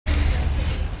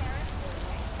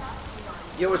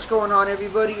Yo, what's going on,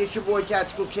 everybody? It's your boy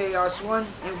Tactical Chaos 1,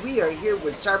 and we are here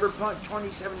with Cyberpunk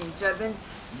 2077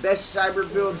 Best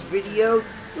Cyber Builds video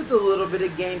with a little bit of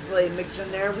gameplay mixed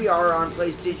in there. We are on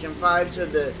PlayStation 5, so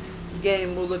the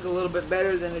game will look a little bit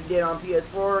better than it did on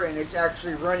PS4, and it's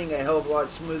actually running a hell of a lot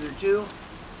smoother too.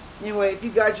 Anyway, if you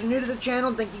guys are new to the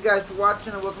channel, thank you guys for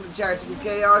watching, and welcome to Tactical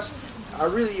Chaos. I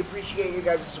really appreciate your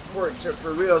guys' support,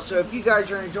 for real. So if you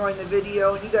guys are enjoying the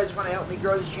video and you guys want to help me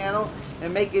grow this channel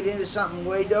and make it into something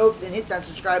way dope, then hit that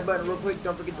subscribe button real quick.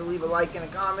 Don't forget to leave a like and a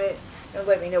comment and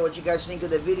let me know what you guys think of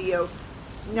the video.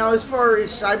 Now, as far as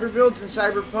cyber builds and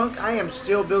Cyberpunk, I am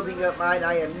still building up mine.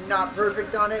 I am not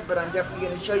perfect on it, but I'm definitely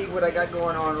going to show you what I got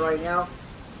going on right now.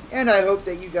 And I hope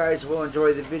that you guys will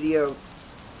enjoy the video.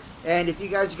 And if you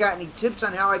guys got any tips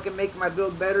on how I can make my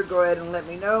build better, go ahead and let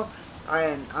me know.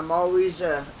 I'm always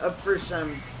up for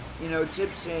some,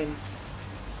 tips and,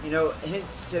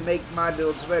 hints to make my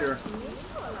builds better.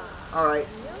 Alright,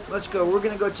 let's go. We're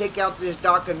going to go take out this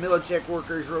dock of Militech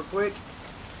workers real quick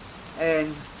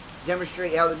and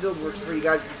demonstrate how the build works for you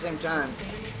guys at the same time.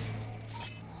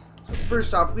 So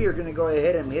first off, we are going to go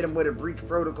ahead and hit them with a breach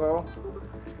protocol.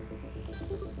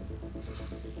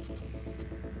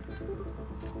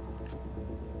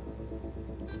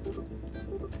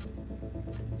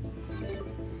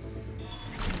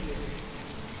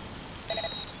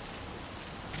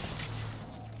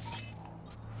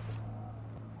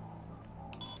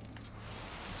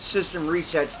 System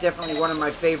resets, definitely one of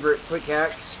my favorite quick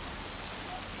hacks.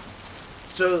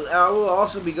 So I will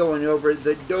also be going over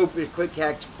the dopest quick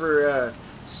hacks for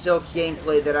stealth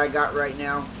gameplay that I got right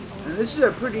now. And this is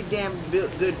a pretty damn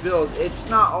good build. It's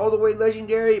not all the way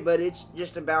legendary, but it's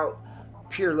just about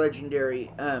pure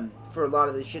legendary for a lot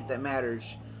of the shit that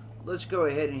matters. Let's go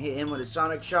ahead and hit him with a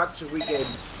sonic shock so we can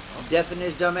deafen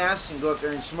his dumb ass and go up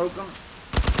there and smoke him.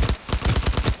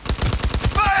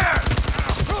 Fire!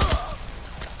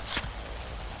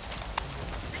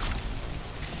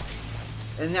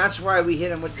 And that's why we hit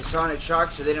them with the sonic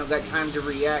shock, so they don't got time to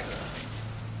react.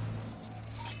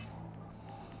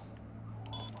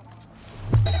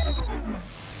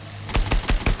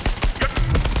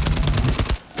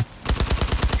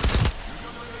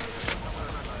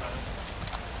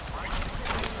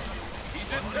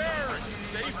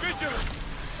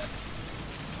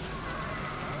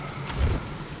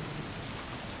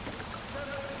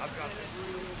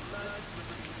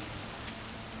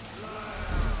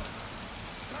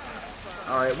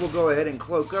 Alright, we'll go ahead and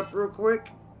cloak up real quick.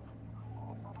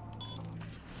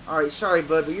 Alright, sorry,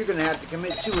 bud, but you're gonna have to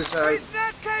commit suicide. He's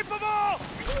not capable!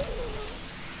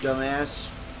 Dumbass.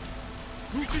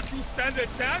 You think you stand a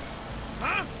chance?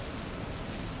 Huh?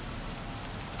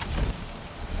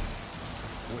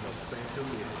 When a phantom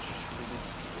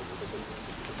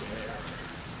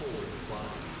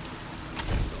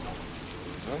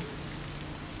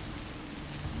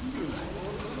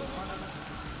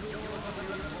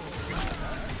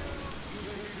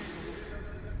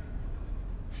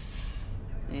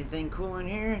Anything cool in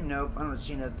here? Nope, I don't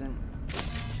see nothing.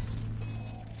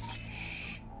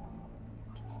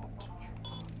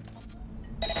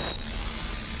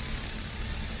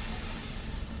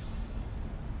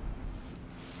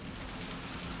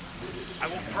 I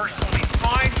will personally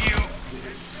find you.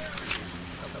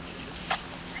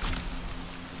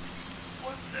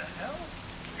 What the hell?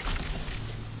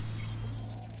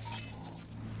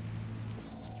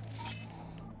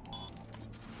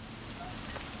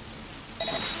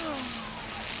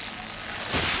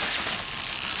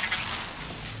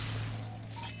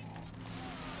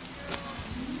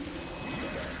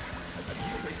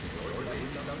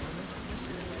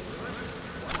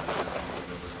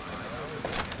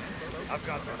 I've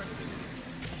got this.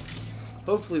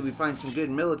 Hopefully we find some good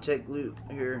Militech loot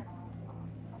here.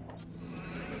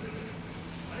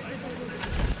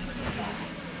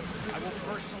 I will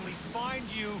personally find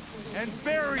you and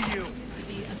bury you.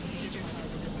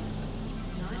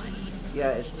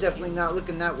 Yeah, it's definitely not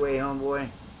looking that way, homeboy.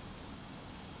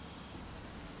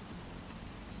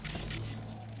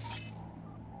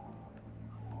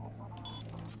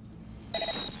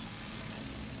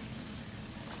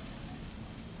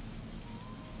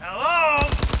 Hello?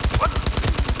 What?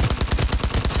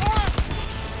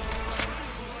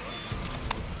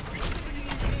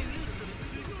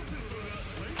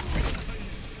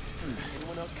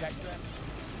 anyone else catch that?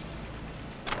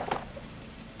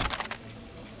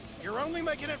 You're only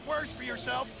making it worse for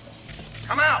yourself.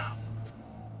 Come out!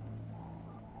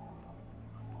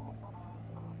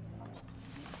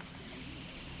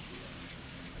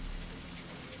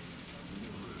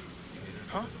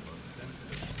 Huh?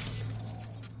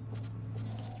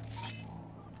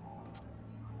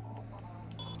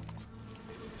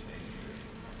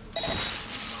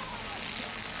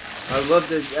 I love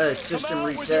the system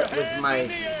reset with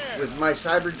my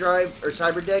cyber drive or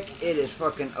cyber deck. It is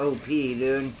fucking OP,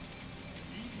 dude.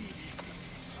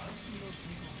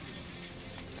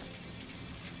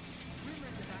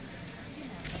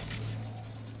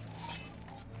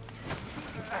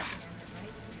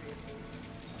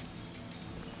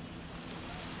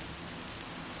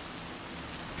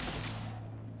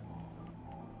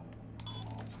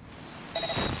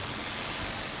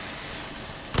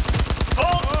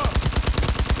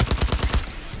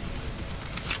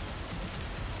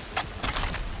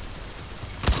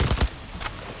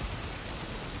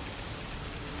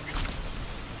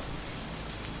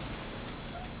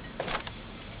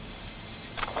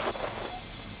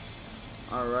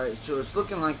 Alright, so it's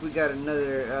looking like we got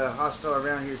another hostile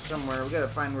around here somewhere. We gotta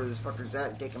find where this fucker's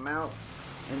at and take him out.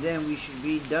 And then we should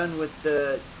be done with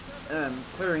the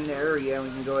clearing the area, and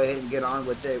we can go ahead and get on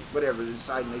with it, whatever the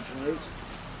side mission is.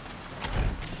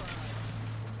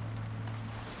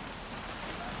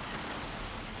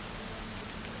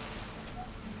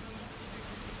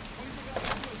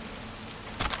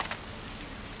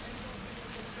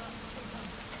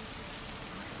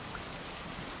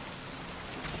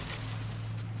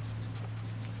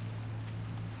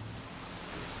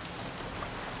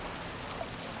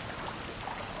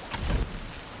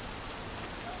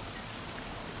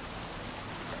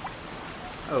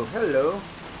 Oh, hello.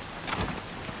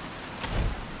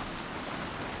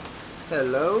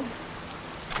 Hello.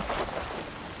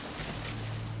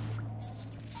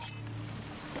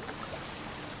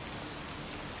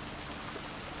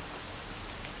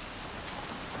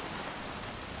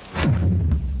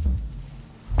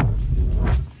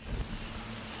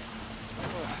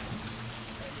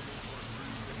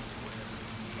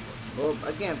 Well,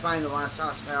 I can't find the last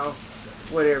hostile.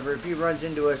 Whatever. If he runs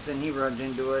into us, then he runs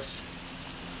into us.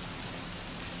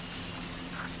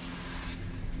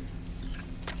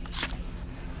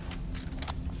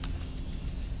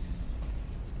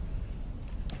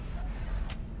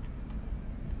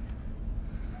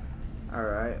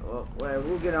 Alright, well,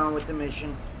 we'll get on with the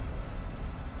mission.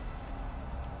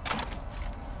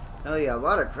 Oh yeah, a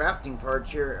lot of crafting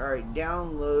parts here. Alright,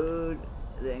 download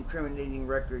the incriminating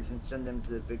records and send them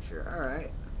to the fixer.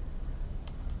 Alright.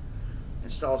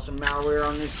 Install some malware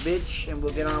on this bitch, and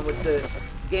we'll get on with the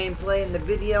gameplay and the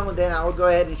video, and then I will go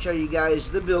ahead and show you guys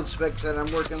the build specs that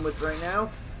I'm working with right now.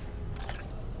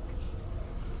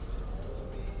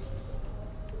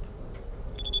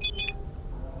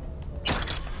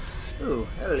 Ooh,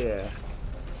 hell yeah.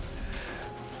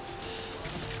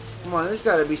 Come on, there's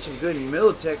gotta be some good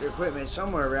Militech equipment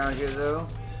somewhere around here, though.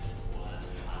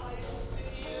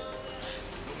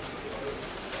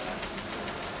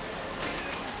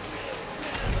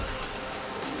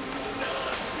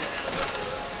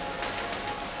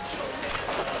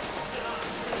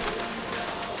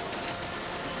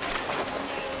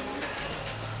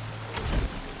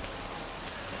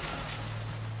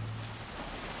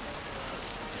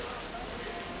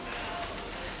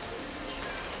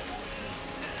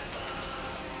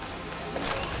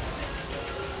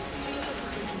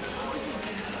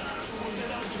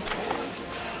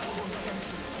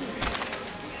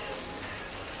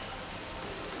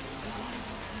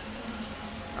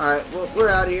 Alright, well, we're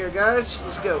out of here, guys.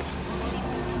 Let's go.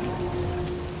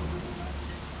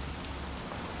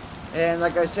 And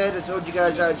like I said, I told you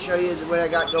guys I'd show you what I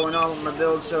got going on with my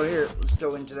build. So here, let's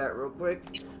go into that real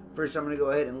quick. First, I'm going to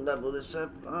go ahead and level this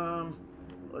up.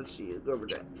 Let's see, go over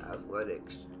to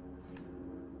athletics.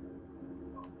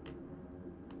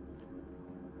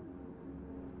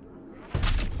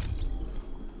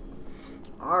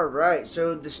 Alright,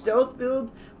 so the stealth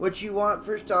build, what you want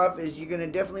first off is you're going to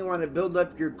definitely want to build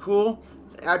up your cool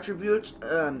attributes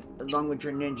along with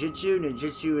your ninjutsu.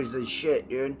 Ninjutsu is the shit,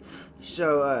 dude.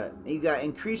 So you got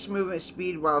increased movement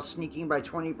speed while sneaking by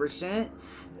 20%.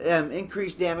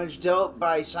 Increased damage dealt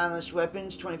by silenced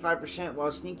weapons 25%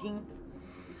 while sneaking.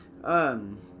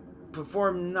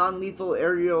 Perform non-lethal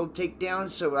aerial takedowns,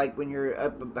 so like when you're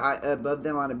up above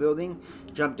them on a building,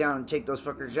 jump down and take those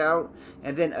fuckers out.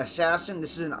 And then assassin,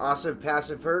 this is an awesome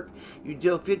passive perk. You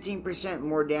deal 15%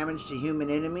 more damage to human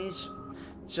enemies,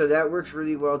 so that works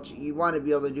really well. You want to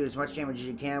be able to do as much damage as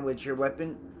you can with your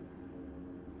weapon.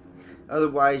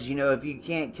 Otherwise, you know, if you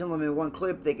can't kill them in one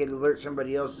clip, they could alert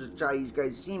somebody else to try. You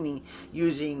guys see me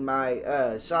using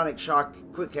my sonic shock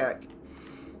quick hack.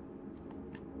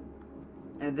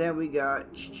 And then we got,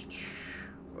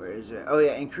 where is it? Oh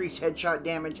yeah, increased headshot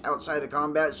damage outside of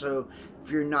combat. So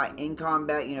if you're not in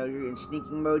combat, you know, you're in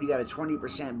sneaking mode, you got a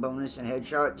 20% bonus in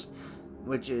headshots,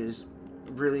 which is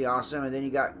really awesome. And then you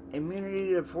got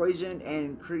immunity to poison and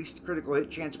increased critical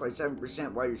hit chance by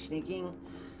 7% while you're sneaking.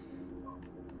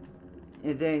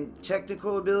 And then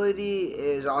technical ability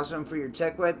is awesome for your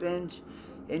tech weapons.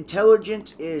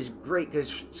 Intelligence is great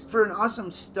because for an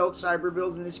awesome stealth cyber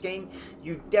build in this game,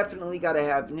 you definitely got to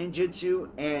have ninjutsu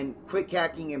and quick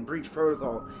hacking and breach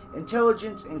protocol.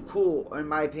 Intelligence and cool, in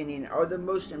my opinion, are the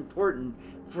most important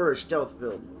for a stealth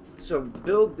build. So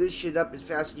build this shit up as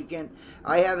fast as you can.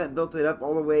 I haven't built it up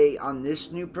all the way on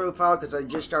this new profile because I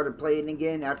just started playing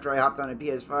again after I hopped on a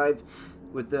PS5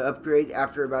 with the upgrade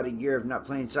after about a year of not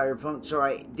playing Cyberpunk. So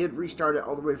I did restart it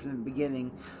all the way from the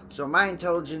beginning. So my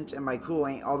intelligence and my cool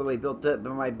ain't all the way built up,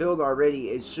 but my build already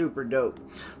is super dope.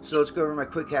 So let's go over my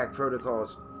quick hack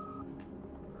protocols.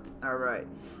 Alright.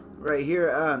 Right here,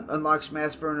 unlocks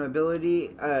mass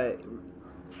vulnerability.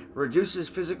 Reduces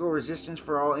physical resistance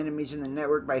for all enemies in the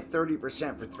network by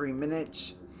 30% for 3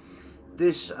 minutes.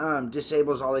 This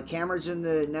disables all the cameras in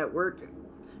the network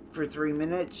for 3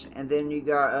 minutes. And then you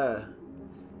got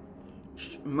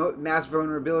mass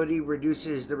vulnerability,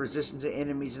 reduces the resistance to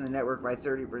enemies in the network by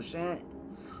 30%.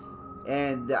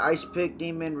 And the ice pick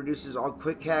demon reduces all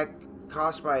quick hack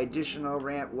costs by additional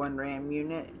 1 RAM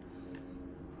unit.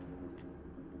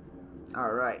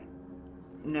 Alright.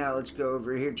 Now let's go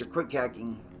over here to quick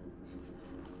hacking.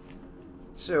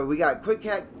 So we got quick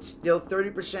hack, still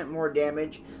 30% more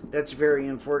damage. That's very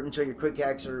important, so your quick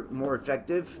hacks are more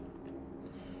effective.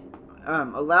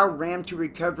 Allow RAM to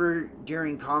recover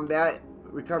during combat.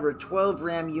 Recover 12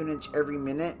 RAM units every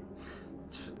minute.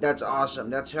 That's awesome.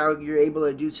 That's how you're able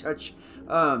to do such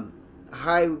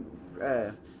high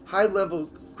level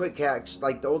quick hacks,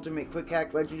 like the ultimate quick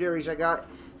hack legendaries I got.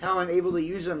 How I'm able to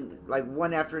use them like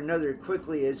one after another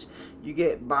quickly is you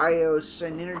get bios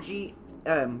and energy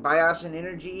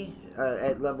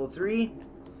at level 3.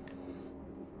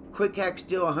 Quick hacks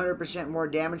deal 100% more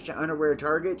damage to unaware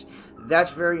targets.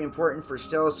 That's very important for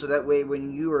stealth, so that way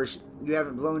when you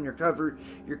haven't blown your cover,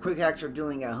 your quick hacks are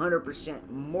dealing 100%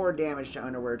 more damage to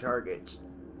unaware targets.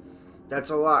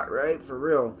 That's a lot, right? For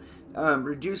real.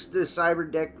 Reduce the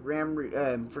cyberdeck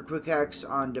RAM for quick hacks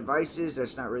on devices.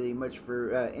 That's not really much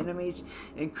for enemies.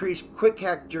 Increase quick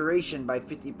hack duration by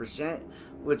 50%,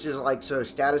 which is like so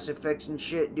status effects and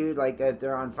shit, dude. Like if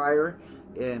they're on fire,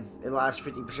 it lasts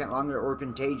 50% longer, or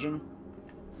contagion,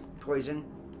 poison.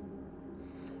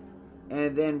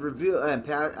 And then reveal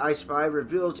I Spy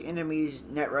reveals enemies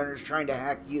netrunners trying to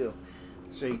hack you,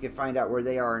 so you can find out where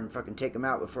they are and fucking take them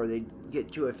out before they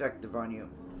get too effective on you.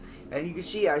 And you can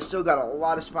see I still got a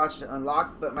lot of spots to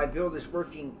unlock, but my build is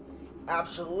working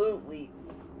absolutely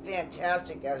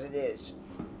fantastic as it is.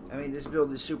 I mean, this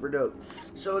build is super dope.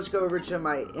 So let's go over to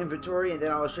my inventory, and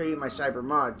then I'll show you my cyber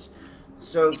mods.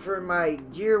 So for my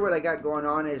gear, what I got going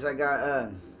on is I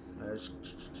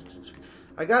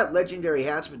got legendary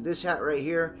hats, but this hat right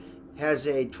here has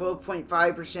a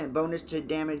 12.5% bonus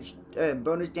damage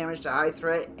to high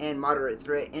threat and moderate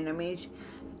threat enemies.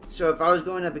 So if I was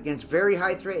going up against very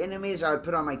high threat enemies, I would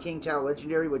put on my King Tao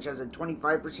legendary, which has a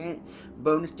 25%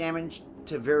 bonus damage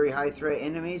to very high threat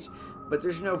enemies. But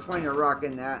there's no point in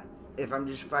rocking that if I'm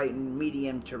just fighting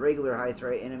medium to regular high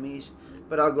threat enemies.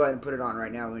 But I'll go ahead and put it on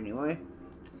right now anyway.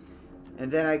 And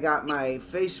then I got my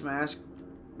face mask,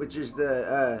 which is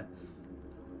the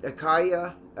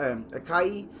Akai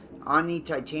Ani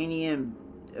Titanium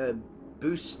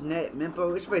Boost Net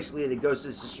Mimpo. It's basically the Ghost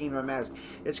of Tsushima mask.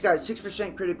 It's got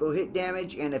 6% critical hit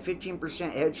damage and a 15%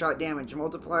 headshot damage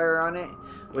multiplier on it,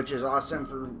 which is awesome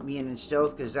for being in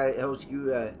stealth because that helps you.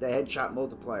 The headshot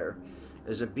multiplier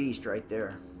is a beast right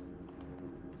there.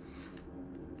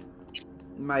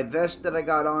 My vest that I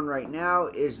got on right now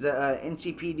is the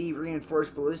NCPD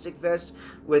Reinforced Ballistic Vest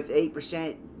with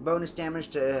 8% bonus damage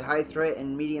to high threat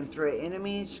and medium threat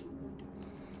enemies,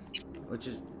 which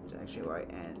is actually why,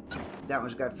 and that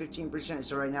one's got 15%.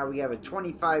 So right now we have a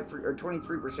 25 or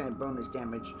 23% bonus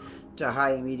damage to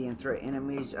high and medium threat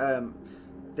enemies.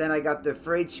 Then I got the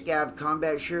Frayed Scav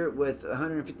combat shirt with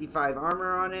 155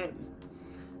 armor on it.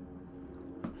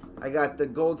 I got the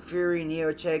Gold Fury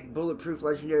Neotech Bulletproof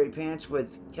Legendary Pants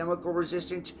with chemical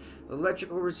resistance,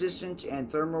 electrical resistance,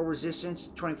 and thermal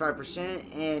resistance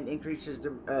 25%, and increases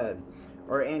the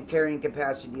and carrying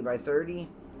capacity by 30.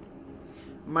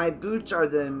 My boots are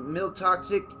the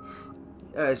Miltoxic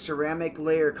Ceramic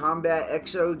Layer Combat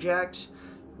Exo Jacks.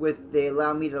 They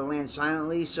allow me to land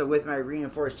silently, so with my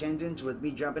reinforced tendons, with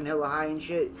me jumping hella high and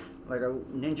shit, like a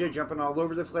ninja jumping all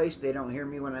over the place, they don't hear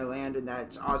me when I land, and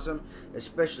that's awesome,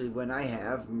 especially when I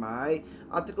have my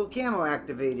optical camo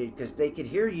activated, because they could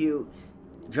hear you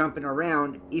jumping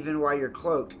around even while you're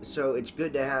cloaked, so it's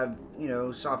good to have, you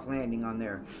know, soft landing on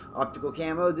there. Optical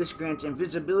camo, this grants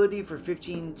invisibility for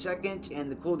 15 seconds,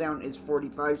 and the cooldown is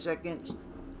 45 seconds,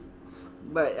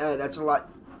 but that's a lot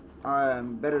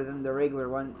better than the regular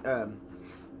one,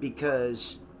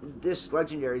 because this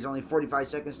legendary is only 45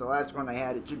 seconds. The last one I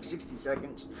had, it took 60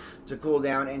 seconds to cool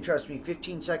down, and trust me,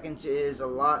 15 seconds is a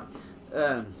lot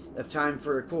of time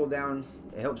for a cooldown.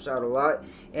 It helps out a lot.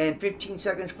 And 15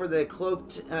 seconds for the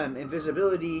cloaked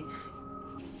invisibility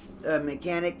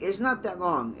mechanic is not that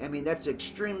long. I mean, that's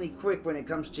extremely quick when it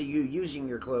comes to you using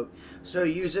your cloak. So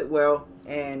use it well,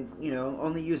 and, you know,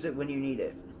 only use it when you need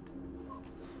it.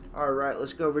 Alright,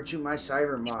 let's go over to my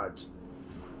cyber mods.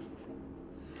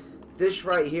 This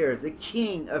right here, the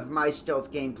king of my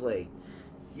stealth gameplay.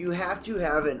 You have to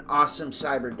have an awesome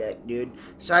cyber deck, dude.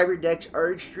 Cyber decks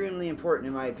are extremely important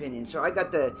in my opinion. So I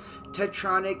got the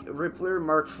Tetratronic Rippler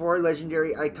Mark IV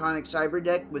Legendary Iconic Cyber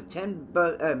Deck with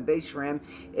 10 base RAM,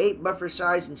 8 buffer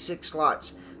size, and 6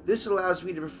 slots. This allows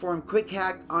me to perform quick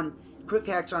hacks on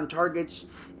targets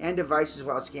and devices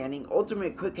while scanning.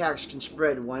 Ultimate quick hacks can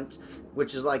spread once,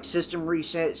 which is like system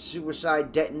reset,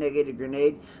 suicide, detonate a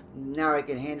grenade. Now I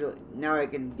can handle it. Now I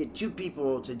can get 2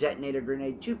 people to detonate a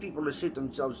grenade, 2 people to shoot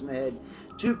themselves in the head,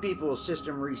 2 people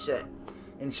system reset.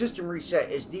 And system reset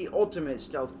is the ultimate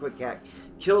stealth quick hack.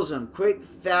 Kills them quick,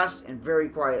 fast, and very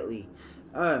quietly.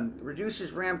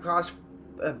 Reduces RAM cost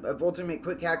of ultimate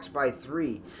quick hacks by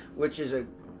 3, which is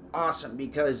awesome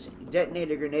because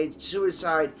detonate a grenade,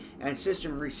 suicide, and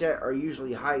system reset are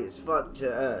usually high as fuck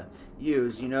to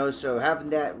use, you know. So having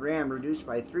that RAM reduced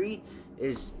by 3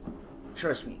 is,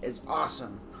 trust me, it's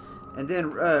awesome. And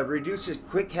then reduces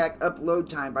quick hack upload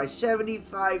time by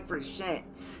 75%.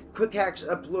 Quick hacks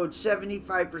upload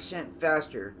 75%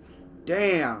 faster.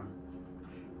 Damn.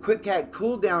 Quick hack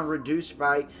cooldown reduced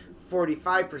by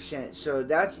 45%. So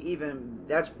that's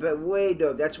way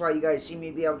dope. That's why you guys see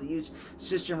me be able to use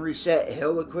system reset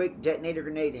hella quick, detonator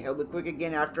grenade hella quick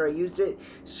again after I used it,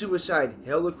 suicide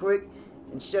hella quick.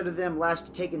 Instead of them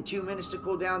taking 2 minutes to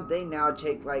cool down, they now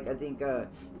take like, I think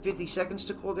 50 seconds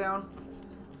to cool down.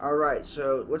 Alright,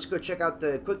 so let's go check out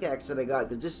the quick hacks that I got,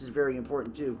 because this is very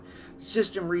important too.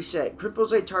 System reset.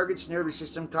 Cripples a target's nervous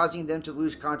system, causing them to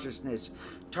lose consciousness.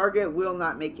 Target will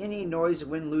not make any noise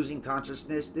when losing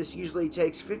consciousness. This usually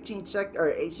takes 8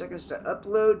 seconds to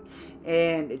upload,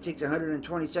 and it takes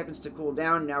 120 seconds to cool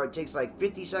down. Now it takes like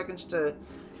 50 seconds to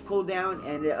cool down,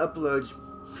 and it uploads,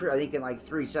 I think, in like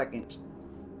 3 seconds.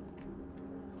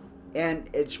 And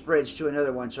it spreads to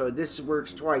another one, so this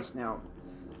works twice now.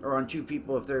 Or on 2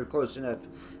 people if they're close enough.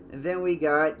 And then we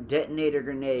got Detonator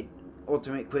Grenade,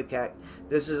 Ultimate Quick Hack.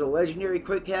 This is a legendary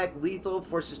quick hack, lethal,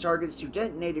 forces targets to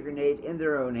detonate a grenade in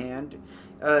their own hand.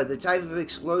 The type of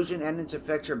explosion and its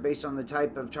effects are based on the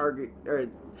type of target, or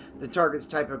the target's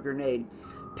type of grenade.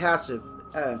 Passive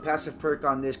perk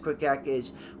on this quick hack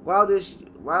is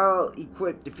while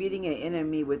equipped, defeating an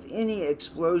enemy with any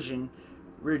explosion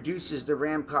reduces the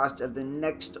RAM cost of the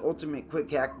next ultimate quick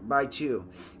hack by 2.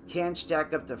 Can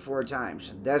stack up to 4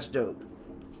 times. That's dope.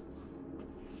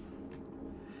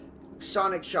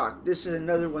 Sonic Shock. This is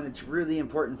another one that's really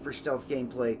important for stealth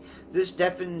gameplay. This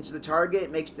deafens the target,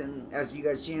 makes them, as you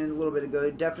guys seen a little bit ago,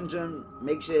 it deafens them,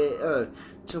 makes it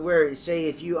to where, say,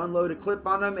 if you unload a clip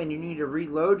on them and you need to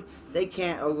reload, they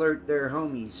can't alert their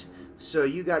homies. So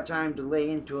you got time to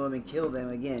lay into them and kill them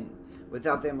again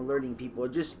without them alerting people.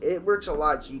 It works a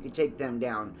lot, so you can take them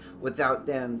down without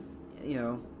them, you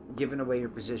know, giving away your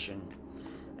position.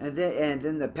 And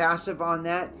then the passive on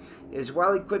that is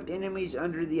while equipped, enemies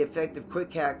under the effect of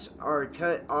quick hacks are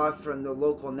cut off from the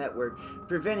local network,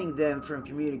 preventing them from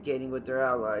communicating with their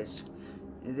allies.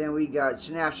 And then we got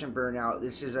Synapse and Burnout.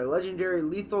 This is a legendary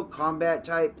lethal combat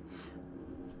type.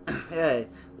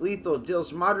 Lethal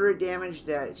deals moderate damage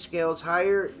that scales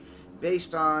higher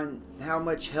based on how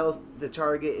much health the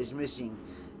target is missing.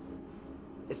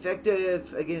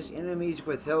 Effective against enemies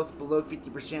with health below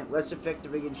 50%, less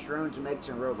effective against drones, mechs,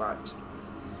 and robots.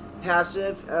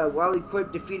 Passive, while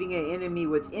equipped, defeating an enemy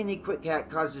with any quick hack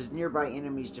causes nearby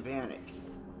enemies to panic.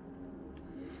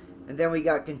 And then we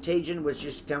got Contagion, which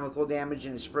is just chemical damage,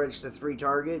 and it spreads to 3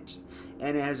 targets.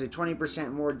 And it has a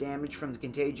 20% more damage from the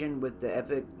Contagion with the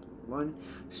epic one.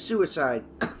 Suicide.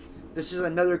 This is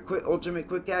another ultimate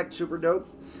quick hack, super dope.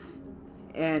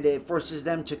 And it forces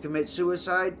them to commit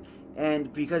suicide.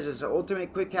 And because it's an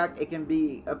ultimate quick hack, it can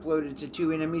be uploaded to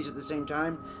 2 enemies at the same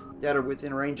time that are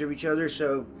within range of each other.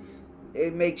 So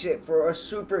it makes it for a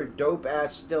super dope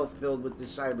ass stealth build with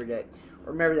this cyber deck.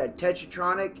 Remember that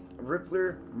Tetratronic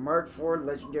Rippler Mark IV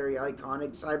Legendary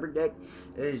Iconic Cyber Deck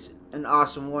is an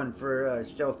awesome one for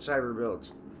stealth cyber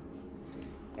builds.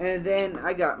 And then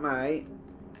I got my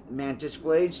Mantis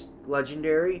Blades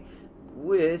Legendary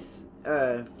with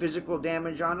physical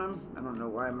damage on them. I don't know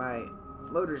why my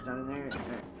motor's not in there.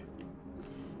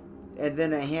 and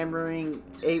then a hammering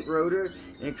 8 rotor.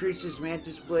 It increases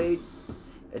mantis blade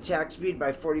attack speed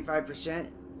by 45%.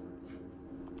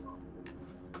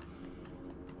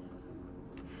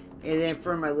 And then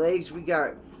for my legs, we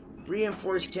got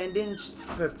reinforced tendons.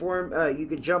 Perform. You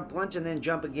can jump once and then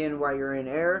jump again while you're in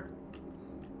air.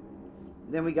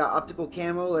 Then we got optical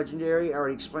camo, legendary. I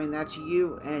already explained that to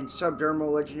you. And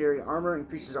subdermal legendary armor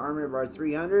increases armor by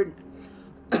 300.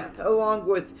 Along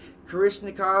with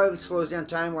Karishnikov, slows down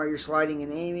time while you're sliding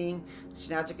and aiming.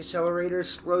 Synaptic accelerator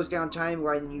slows down time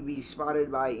when you be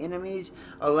spotted by enemies,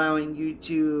 allowing you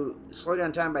to slow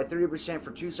down time by 30%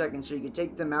 for 2 seconds, so you can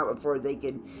take them out before they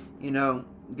can,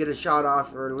 get a shot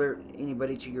off or alert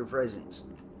anybody to your presence.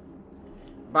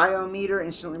 Biometer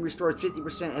instantly restores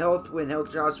 50% health when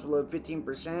health drops below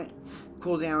 15%.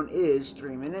 Cooldown is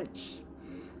 3 minutes.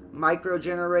 Micro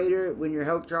generator, when your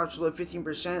health drops below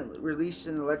 15%, release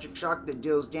an electric shock that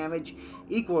deals damage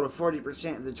equal to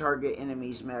 40% of the target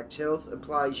enemy's max health.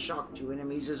 Applies shock to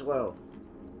enemies as well.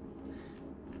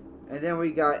 And then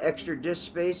we got extra disk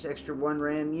space, extra 1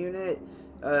 RAM unit,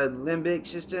 limbic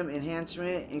system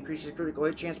enhancement, increases critical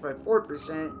hit chance by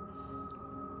 4%,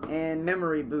 and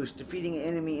memory boost, defeating an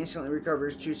enemy instantly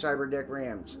recovers 2 cyberdeck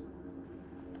RAMs.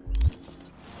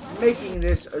 Making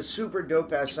this a super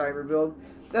dope ass cyber build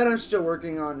that I'm still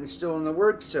working on and still in the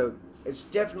works, so it's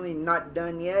definitely not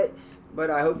done yet. But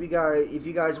I hope you guys, if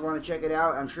you guys want to check it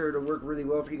out, I'm sure it'll work really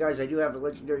well for you guys. I do have a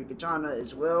legendary katana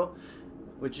as well,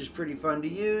 which is pretty fun to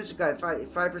use. Got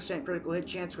 5% critical hit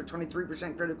chance with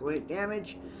 23% critical hit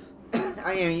damage.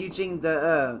 I am using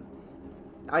the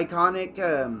iconic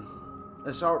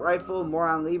assault rifle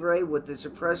Moron Libre with the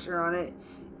suppressor on it,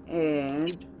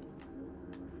 and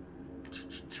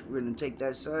we're going to take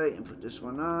that sight and put this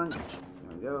one on. There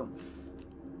we go.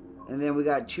 And then we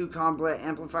got 2 combat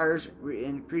amplifiers.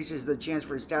 Increases the chance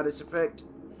for a status effect.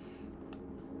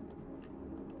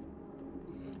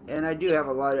 And I do have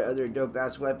a lot of other dope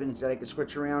ass weapons that I can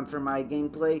switch around for my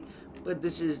gameplay. But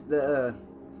this is the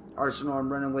arsenal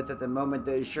I'm running with at the moment.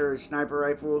 The Sure sniper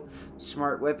rifle.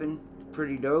 Smart weapon.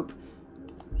 Pretty dope.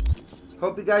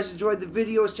 Hope you guys enjoyed the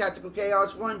video. It's Tactical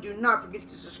Chaos 1. Do not forget to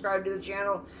subscribe to the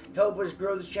channel. Help us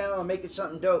grow this channel and make it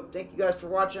something dope. Thank you guys for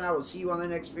watching. I will see you on the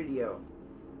next video.